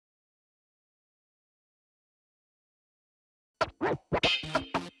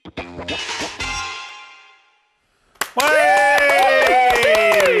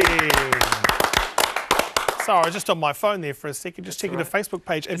Sorry, I was just on my phone there for a second, just checking the Facebook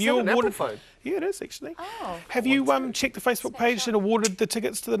page. Have you awarded? Phone? Yeah, it is actually. Oh. Have you checked the Facebook page and awarded the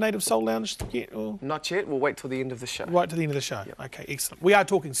tickets to the Native Soul Lounge yet? Or? Not yet. We'll wait till the end of the show. Right to the end of the show. Yep. Okay, excellent. We are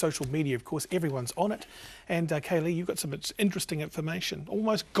talking social media, of course. Everyone's on it. And Kaylee, you've got some interesting information,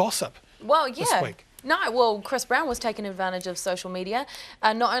 almost gossip. Well, yeah. This week. No, well, Chris Brown was taking advantage of social media.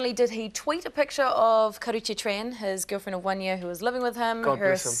 Not only did he tweet a picture of Catherin, his girlfriend of 1 year who was living with him, God her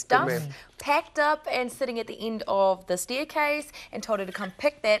bless him. stuff Good man. packed up and sitting at the end of the staircase, and told her to come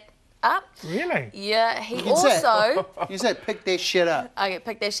pick that up. Really? Yeah, he also... You said pick that shit up. Okay,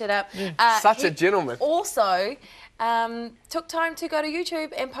 pick that shit up. Such he a gentleman. Also took time to go to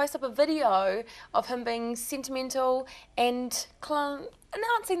YouTube and post up a video of him being sentimental and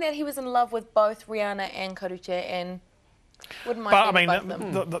announcing that he was in love with both Rihanna and Catherin, and wouldn't mind But I being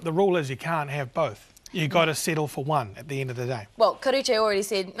mean, both of them. the rule is you can't have both. You got to settle for one at the end of the day. Well, Catherin already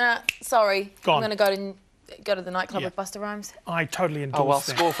said, nah, sorry, Gone. I'm going to go to the nightclub with Busta Rhymes. I totally endorse Oh, well,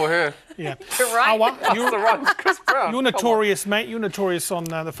 that. score for her. Yeah. Right? You're the right, Chris Brown. You're notorious, mate. You're notorious on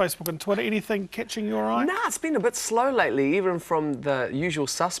the Facebook and Twitter. Anything catching your eye? Nah, it's been a bit slow lately, even from the usual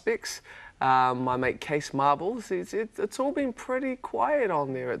suspects. My mate Case Marbles, it's all been pretty quiet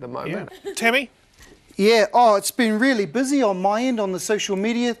on there at the moment. Yeah. Tammy? Yeah, it's been really busy on my end on the social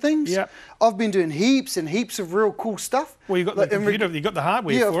media things. Yeah. I've been doing heaps and heaps of real cool stuff. Well, you got the computer, you got the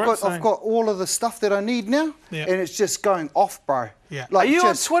hardware Yeah, for I've got all of the stuff that I need now, Yeah. and it's just going off, bro. Yeah. Like, Are you on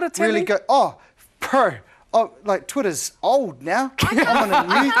just Twitter, Tammy? Really bro. Oh, like Twitter's old now. I'm on a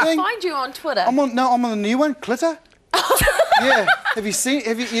new I thing. can't find you on Twitter. I'm on the new one, Clitter. Yeah. Have you seen it?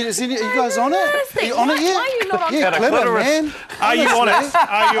 Are you guys on it? Are you on it yet? Why are you not on Yeah, Twitter? Clitter, man. Are you on it?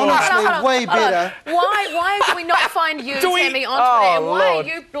 Are you on it? Honestly, way better. Why do we not find you, Do we- Tammy, on Twitter? And why Lord. are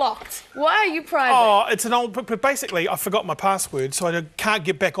you blocked? Why are you private? Oh, it's an old... But basically, I forgot my password, so I can't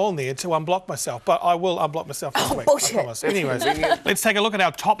get back on there to unblock myself. But I will unblock myself this week. bullshit. I promise. Anyways, let's take a look at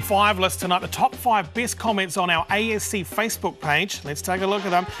our top 5 list tonight. The top 5 best comments on our ASC Facebook page. Let's take a look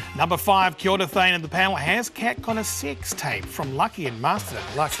at them. Number 5, Kia ora Thane in the panel. Has Cat got a sex tape? From Lucky in Masterton.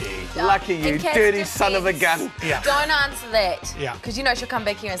 Lucky. Lucky you, And Kat dirty just son of a says, gun. Yeah. Don't answer that. Yeah. Because you know she'll come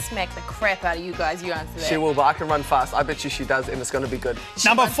back here and smack the crap out of you guys. You answer that. She will, but I can run fast. I bet you she does, and it's going to be good.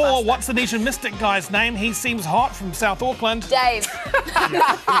 Number runs 4, faster. what's the Nesian Mystik guy's name? He seems hot from South Auckland. Dave.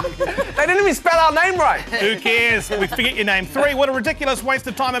 They didn't even spell our name right. Who cares? We forget your name. 3, what a ridiculous waste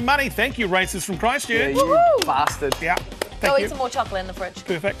of time and money. Thank you, racist from Yeah, Christchurch. you Woohoo. bastard. Yeah. Go Thank eat you. some more chocolate in the fridge.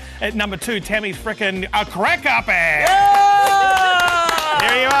 Perfect. At number 2, Tammy's frickin' a crack up ad. Yeah!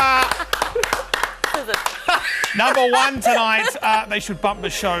 There you are. Number 1 tonight. They should bump the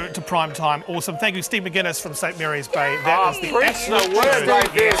show to prime time. Awesome. Thank you, Steve McGuinness from St Mary's Bay. That is the Preach absolute the word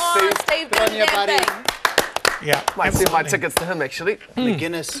right there, Oh, Steve. Steve, Good on did you, that buddy. thing. Yeah. Might send my absolutely. tickets to him, actually.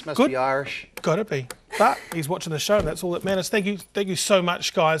 McGuinness must Good. be Irish. Gotta be. But he's watching the show. That's all that matters. Thank you so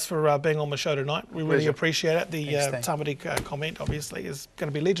much, guys, for being on the show tonight. We really Pleasure. appreciate it. The Thanks, Tamati comment, obviously, is going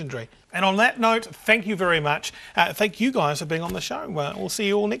to be legendary. And on that note, thank you very much. Thank you guys for being on the show. We'll see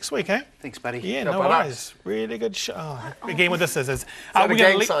you all next week, eh? Thanks, buddy. Yeah, no bye. worries. Really good show. Oh, again with the scissors. Not a we're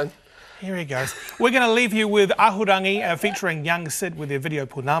gonna gang sign. Here he goes. We're going to leave you with Ahurangi featuring Young Sid with their video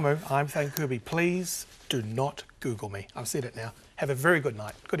Punamu. I'm Thane Kirby. Please do not Google me. I've said it now. Have a very good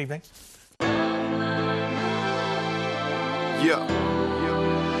night. Good evening. Yeah.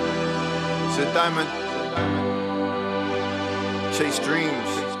 Sid Diamond. Chase dreams.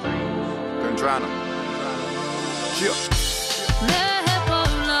 Gonna drown 'em. Yeah.